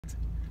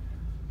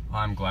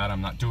I'm glad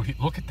I'm not. Dude,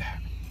 look at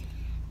that.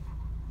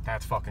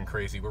 That's fucking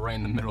crazy. We're right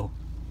in the middle.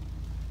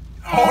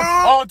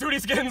 Oh, dude,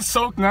 he's getting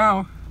soaked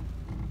now.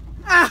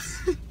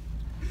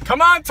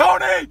 Come on,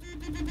 Tony!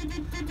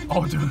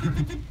 Oh,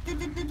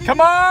 dude.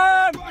 Come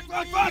on!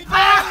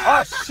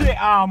 Oh, shit.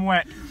 Oh, I'm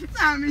wet.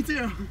 Ah, me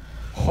too.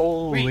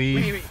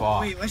 Holy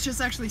fuck. Wait, let's just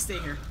actually stay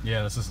here.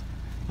 Yeah, this is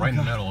right in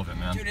the middle of it,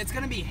 man. Dude, it's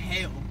gonna be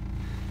hail.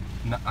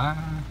 No, I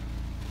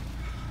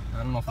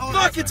don't know if Oh,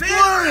 look, it's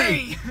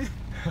blurry!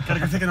 Gotta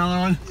go take another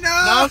one?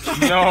 No!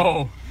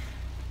 No!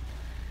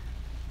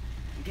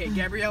 Okay,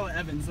 Gabriella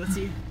Evans, let's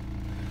see.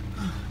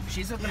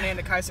 She's with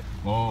Amanda Kaiser.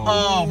 Whoa.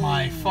 Oh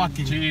my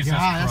fucking Jesus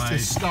God, Christ.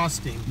 that's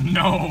disgusting.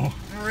 No!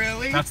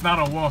 Really? That's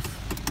not a wolf.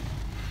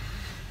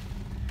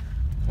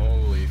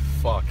 Holy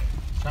fuck.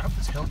 Start up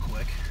this hill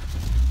quick.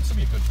 This would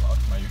be a good vlog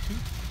for my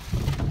YouTube.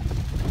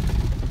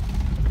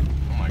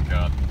 Oh my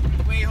god.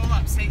 Wait, hold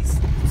up,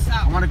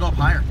 stop. I want to go up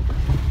higher.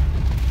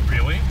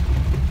 Really?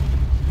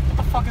 What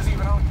the fuck is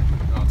even out here?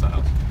 Oh, it's a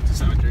house. It's a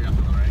cemetery up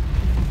on the right.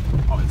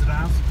 Oh, is it a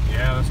house?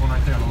 Yeah, there's one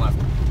right there on the left.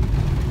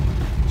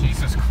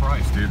 Jesus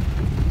Christ, dude.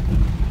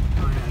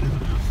 Oh yeah, it is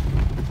a house.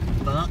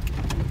 Fuck.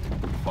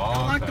 Fuck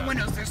Don't lock the that.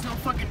 windows, there's no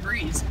fucking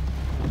breeze.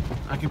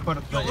 I can put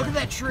up Yo, look at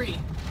that tree.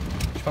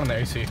 Just put on the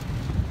AC.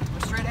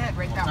 Go straight ahead,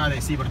 right It's down. not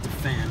AC, but it's a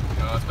fan.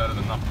 No, that's better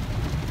than nothing.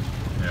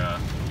 Yeah.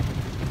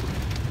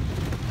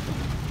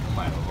 Oh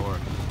my lord.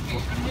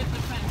 You're gonna hit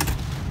the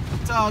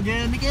fence. It's all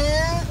good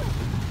again.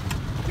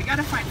 We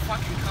gotta find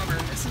fucking cover.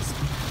 This is...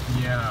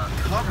 Yeah.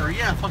 Cover,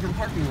 yeah, fucking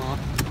parking lot.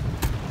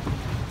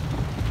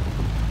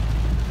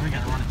 We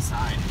gotta run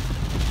inside.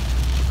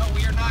 Oh,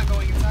 we are not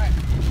going inside.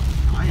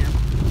 I am.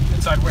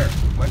 Inside where?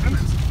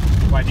 Weapons?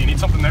 Why, do you need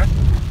something there?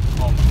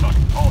 Oh fuck.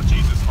 Oh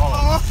Jesus.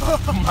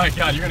 Oh my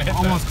god, you're gonna hit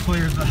Almost that.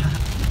 clears the...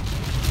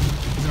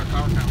 Is our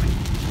car coming?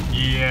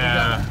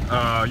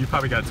 Yeah. You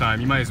probably got time.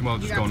 You might as well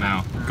just go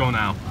now. Go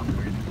now.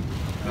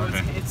 No,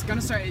 Okay. it's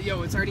gonna start...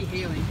 Yo, it's already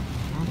hailing.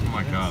 Oh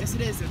my god. Yes,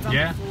 it is. It's on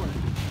Yeah? the floor.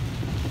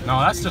 No,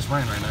 that's just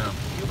rain right now.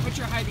 You put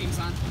your high beams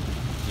on.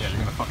 Yeah, you're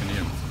gonna fucking need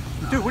them.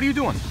 Dude, what are you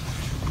doing?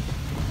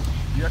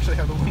 You actually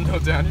have the window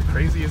down. You're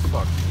crazy as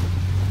fuck.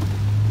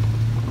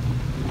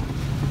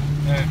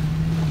 Eh.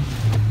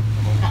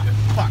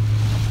 Fuck.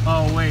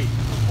 Oh, wait.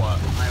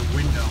 What? My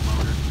window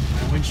motor.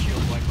 My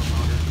windshield wiper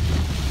motor.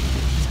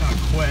 It's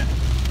gonna quit.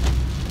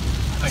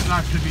 It's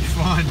not gonna be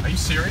fun. Are you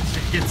serious?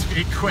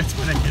 It quits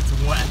when it gets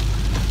wet.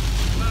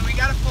 But we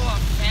gotta pull up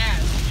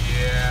fast.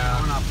 Yeah.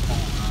 We're not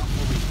pulling up.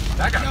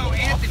 That got No,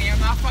 Anthony, I'm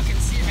not fucking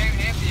serious.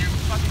 Anthony, I'm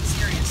fucking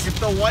serious. If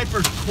the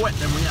wipers quit,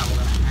 then we're gonna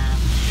have.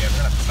 Yeah,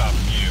 we're gonna have to stop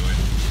immediately.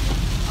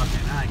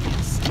 Okay, now I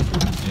can't see.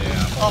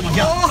 Yeah. Oh my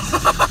god.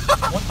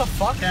 What the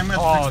fuck? Okay, I'm gonna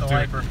have to fix the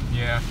dude. wiper.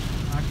 Yeah.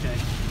 Okay.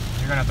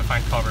 You're gonna have to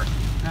find cover.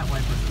 That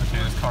wiper's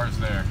Okay, pretty this car's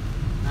there.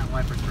 That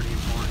wiper's pretty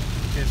important.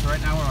 Okay, so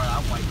right now we're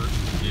without wipers.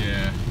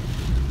 Yeah.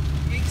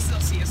 You can still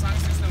see as long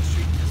as there's no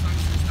street. As long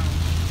as there's no...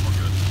 We're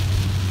good.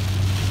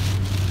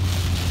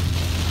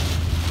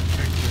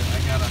 Okay, good. I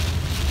gotta.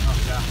 Oh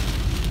god.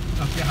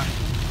 Oh god.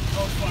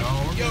 Oh, fuck. No,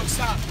 we're Yo, good.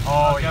 stop.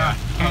 Oh, Oh, yeah. God.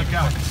 Can't Oh,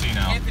 God. fucking see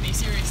now. Anthony,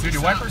 seriously, Dude,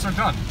 your stop. wipers are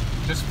done.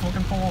 Just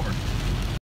fucking pull over.